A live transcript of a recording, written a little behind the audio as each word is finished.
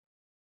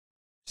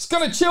Just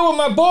gonna chill with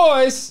my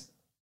boys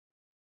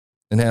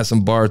and have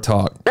some bar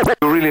talk.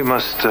 You really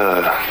must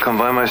come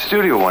by my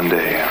studio one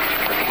day.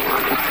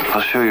 I'll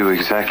show you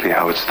exactly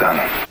how it's done.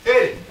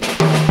 Hey.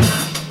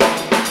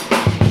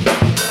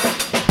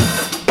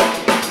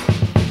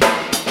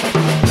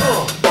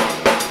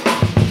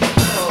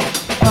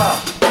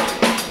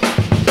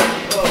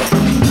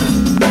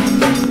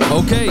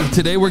 Okay,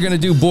 today we're going to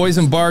do Boys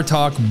and Bar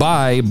Talk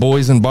by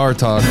Boys and Bar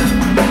Talk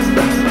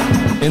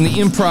in the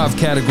improv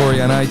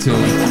category on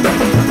iTunes.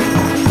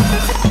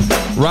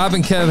 Rob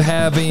and Kev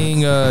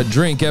having a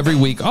drink every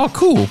week. Oh,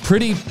 cool.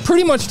 Pretty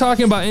much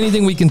talking about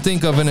anything we can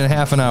think of in a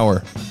half an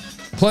hour.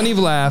 Plenty of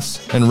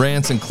laughs and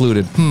rants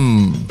included.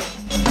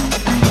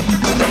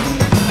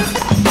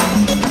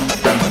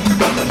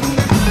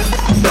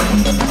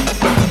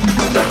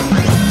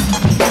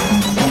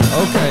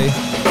 Okay.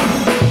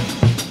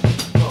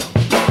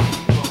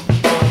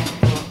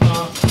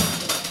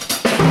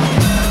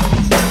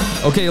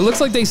 Okay, it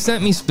looks like they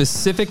sent me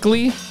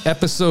specifically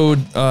episode,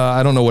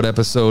 I don't know what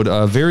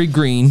episode, Very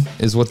Green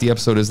is what the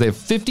episode is. They have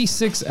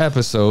 56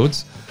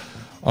 episodes.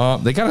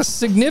 They got a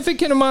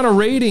significant amount of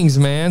ratings,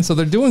 man, so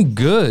they're doing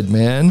good,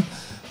 man.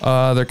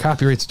 Their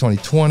copyright's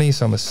 2020,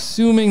 so I'm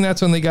assuming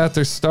that's when they got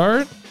their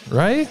start,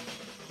 right?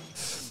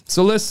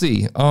 So let's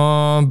see.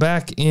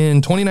 Back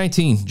in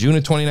 2019, June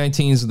of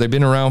 2019, so they've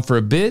been around for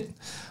a bit.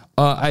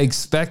 I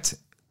expect...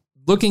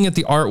 Looking at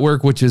the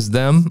artwork, which is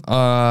them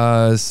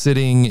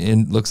sitting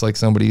in, looks like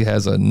somebody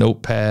has a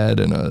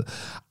notepad and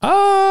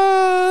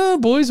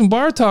Boys and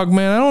Bar Talk,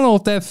 man. I don't know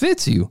if that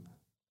fits you.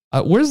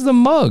 Where's the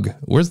mug?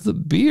 Where's the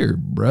beer,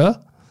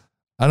 bruh?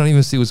 I don't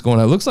even see what's going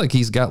on. It looks like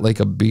he's got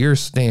like a beer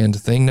stand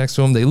thing next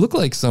to him. They look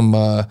like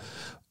some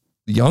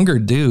younger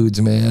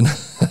dudes, man.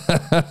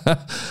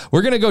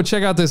 We're going to go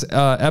check out this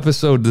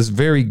episode, this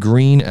Very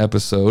Green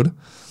episode,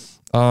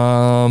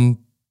 and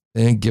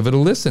give it a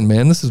listen,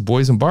 man. This is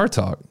Boys and Bar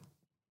Talk.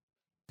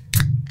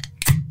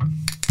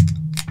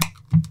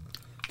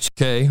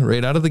 Okay,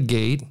 right out of the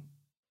gate.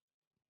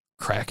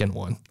 Cracking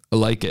one. I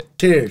like it.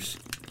 Cheers.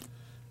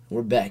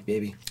 We're back,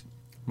 baby.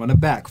 Run it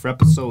back for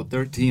episode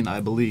 13, I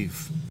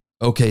believe.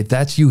 Okay,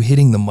 that's you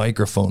hitting the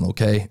microphone,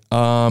 okay?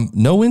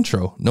 No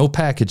intro, no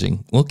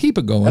packaging. We'll keep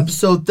it going.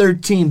 Episode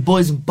 13,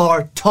 Boys and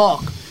Bar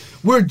Talk.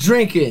 We're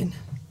drinking.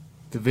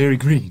 The Very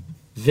Green.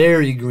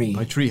 Very Green.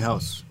 My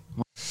treehouse.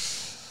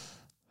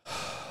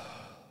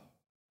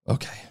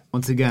 Okay.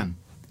 Once again.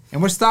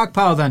 And we're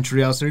stockpiled on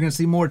treehouse, so you're going to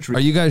see more treehouse. Are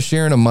you guys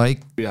sharing a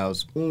mic?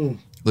 Treehouse.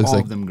 Looks All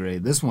like of them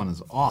great. This one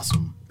is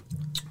awesome.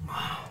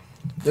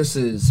 This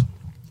is...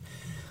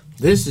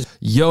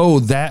 Yo,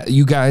 that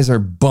you guys are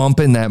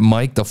bumping that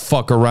mic the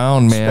fuck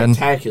around, man.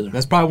 Spectacular.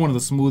 That's probably one of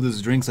the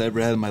smoothest drinks I ever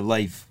had in my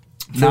life.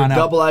 For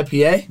double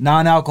IPA?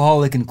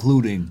 Non-alcoholic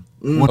including.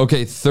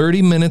 Okay,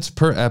 30 minutes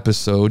per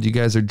episode. You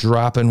guys are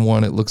dropping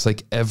one, it looks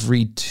like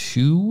every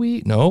 2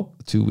 weeks. No,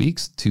 2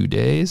 weeks, 2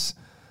 days,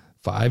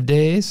 5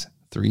 days,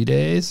 3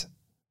 days,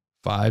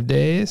 5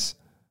 days,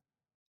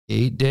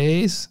 8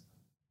 days,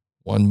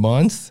 1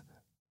 month,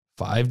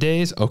 5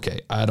 days.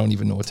 Okay, I don't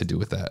even know what to do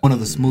with that. One of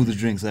the smoothest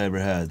drinks I ever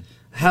had.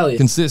 Hell yeah.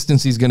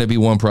 Consistency is going to be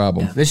one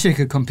problem. Yeah, this shit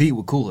could compete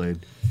with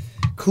Kool-Aid.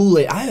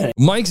 Kool-Aid.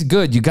 Mike's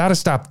good. You got to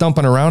stop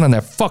thumping around on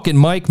that fucking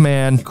mic,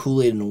 man.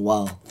 Kool-Aid in a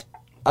while.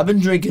 I've been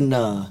drinking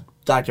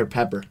Dr.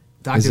 Pepper.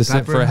 Is this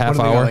it for a half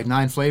hour? Like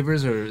 9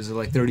 flavors, or is it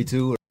like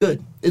 32? Or?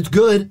 Good. It's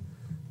good.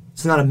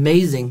 It's not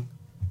amazing.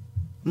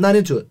 I'm not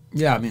into it.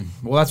 Yeah, I mean,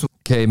 well, that's what...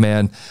 Okay,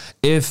 man.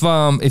 If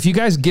you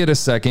guys get a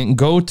second,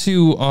 go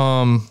to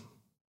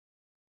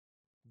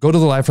the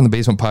Live from the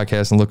Basement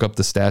podcast and look up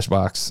the Stash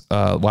Box.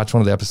 Watch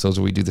one of the episodes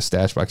where we do the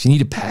Stash Box. You need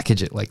to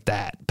package it like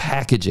that.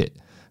 Package it.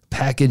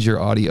 Package your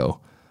audio.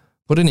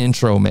 Put an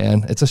intro,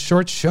 man. It's a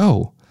short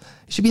show.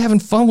 You should be having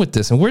fun with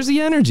this. And where's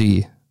the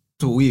energy?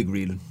 That's what we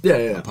agreed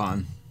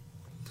upon.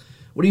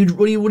 What are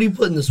you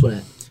putting this one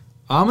at?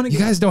 You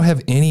guys don't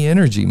have any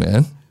energy,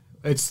 man.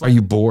 Are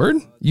you bored?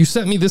 You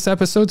sent me this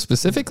episode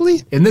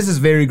specifically? And this is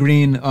Very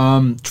Green.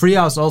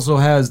 Treehouse also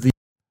has the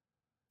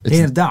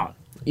hands down.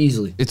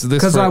 Easily. It's this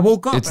because I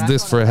woke up. It's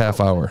this for a half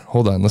hour.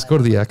 Hold on, let's go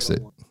to the exit.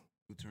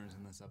 2 turns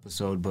in this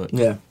episode, but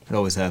yeah, it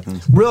always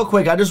happens. Real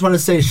quick, I just want to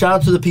say shout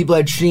out to the people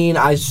at Shein.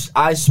 I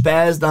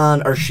spazzed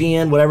on, or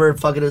Shein, whatever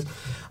the fuck it is.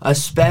 I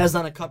spazzed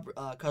on a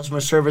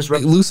customer service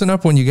rep. Loosen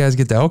up when you guys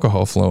get the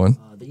alcohol flowing.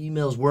 The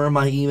emails were in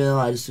my email.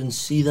 I just didn't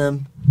see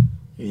them.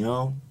 You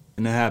know.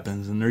 And it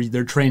happens, and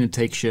they're trained to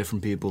take shit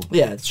from people.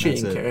 Yeah, she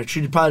didn't care.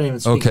 She probably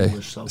didn't even speak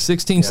English. So.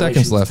 16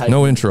 seconds left.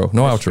 No intro,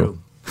 no outro.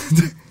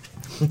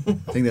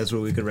 I think that's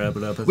where we could wrap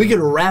it up. We could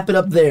wrap it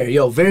up there.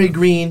 Yo, Very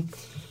Green,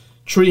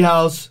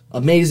 Treehouse,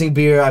 amazing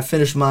beer. I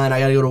finished mine. I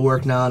gotta go to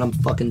work now, and I'm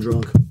fucking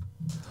drunk.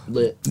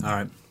 Lit. All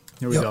right,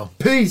 here we go.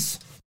 Peace.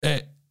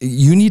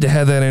 You need to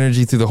have that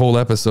energy through the whole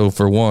episode,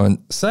 for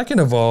one. Second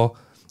of all,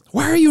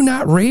 why are you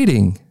not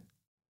rating?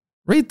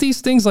 Rate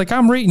these things like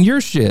I'm rating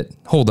your shit.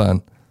 Hold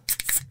on.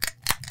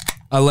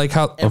 I like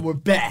how... And we're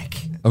back.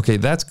 Okay,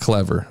 that's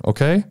clever,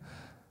 okay?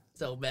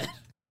 So bad.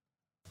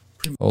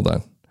 Hold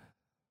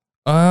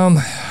on.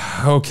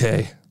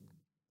 Okay.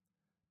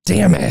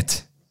 Damn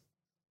it.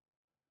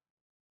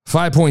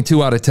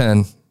 5.2 out of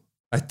 10,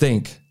 I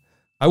think.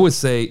 I would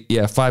say,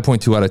 yeah,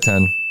 5.2 out of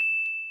 10.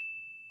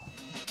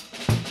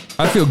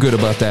 I feel good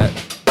about that.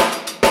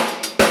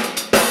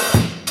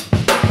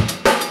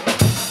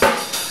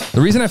 The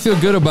reason I feel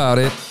good about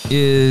it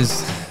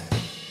is,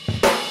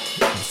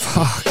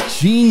 fuck,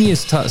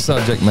 genius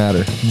subject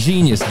matter.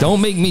 Genius.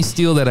 Don't make me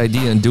steal that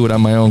idea and do it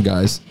on my own,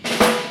 guys.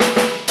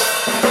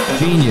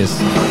 Genius.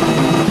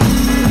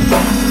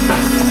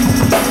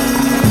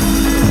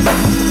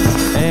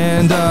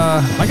 And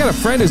I got a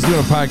friend who's doing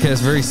a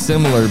podcast very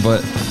similar,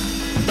 but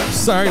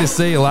sorry to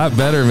say, a lot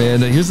better,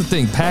 man. Here's the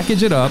thing.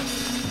 Package it up.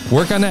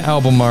 Work on that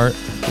album art.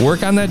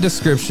 Work on that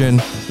description.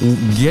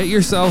 Get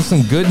yourself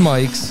some good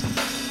mics.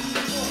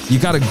 You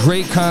got a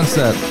great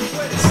concept.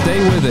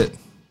 Stay with it.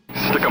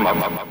 Stick 'em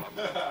up.